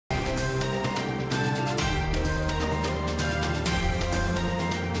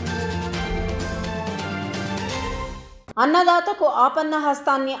అన్నదాతకు ఆపన్న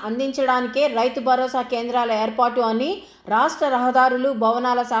హస్తాన్ని అందించడానికే రైతు భరోసా కేంద్రాల ఏర్పాటు అని రాష్ట్ర రహదారులు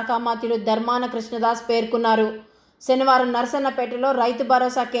భవనాల శాఖ మంత్రులు ధర్మాన కృష్ణదాస్ పేర్కొన్నారు. శనివారం నరసన్నపేటలో రైతు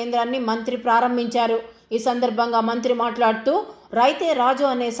భరోసా కేంద్రాన్ని మంత్రి ప్రారంభించారు. ఈ సందర్భంగా మంత్రి మాట్లాడుతూ రైతే రాజు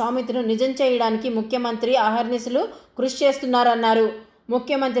అనే సామెతను నిజం చేయడానికి ముఖ్యమంత్రి అహర్నిశలు కృషి చేస్తున్నారన్నారు.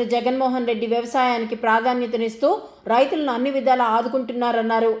 ముఖ్యమంత్రి జగన్మోహన్ రెడ్డి వ్యవసాయానికి ప్రాధాన్యతనిస్తూ రైతులను అన్ని విధాలా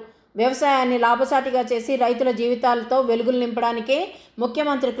ఆదుకుంటున్నారన్నారు. వ్యవసాయాన్ని లాభసాటిగా చేసి రైతుల జీవితాలతో వెలుగులు నింపడానికే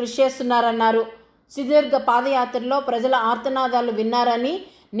ముఖ్యమంత్రి కృషి చేస్తున్నారన్నారు. సుదీర్ఘ పాదయాత్రలో ప్రజల ఆర్తనాదాలు విన్నారని,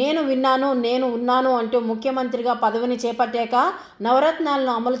 నేను విన్నాను, నేను ఉన్నాను అంటూ ముఖ్యమంత్రిగా పదవిని చేపట్టాక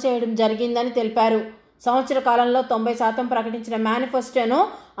నవరత్నాలను అమలు చేయడం జరిగిందని తెలిపారు. సంవత్సర కాలంలో 90% ప్రకటించిన మేనిఫెస్టోను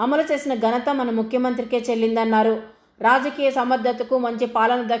అమలు చేసిన ఘనత మన ముఖ్యమంత్రికే చెల్లిందన్నారు. రాజకీయ సమర్థతకు, మంచి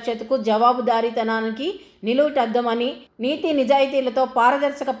పాలన దక్షతకు, జవాబుదారీతనానికి నిలువుటద్దమని, నీతి నిజాయితీలతో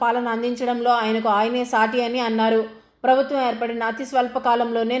పారదర్శక పాలన అందించడంలో ఆయనే సాటి అని అన్నారు. ప్రభుత్వం ఏర్పడిన అతి స్వల్ప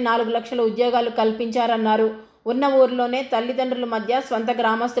కాలంలోనే 4 లక్షల ఉద్యోగాలు కల్పించారన్నారు. ఉన్న ఊరిలోనే తల్లిదండ్రుల మధ్య స్వంత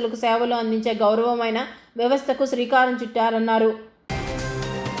గ్రామస్తులకు సేవలు అందించే గౌరవమైన వ్యవస్థకు శ్రీకారం చుట్టారన్నారు.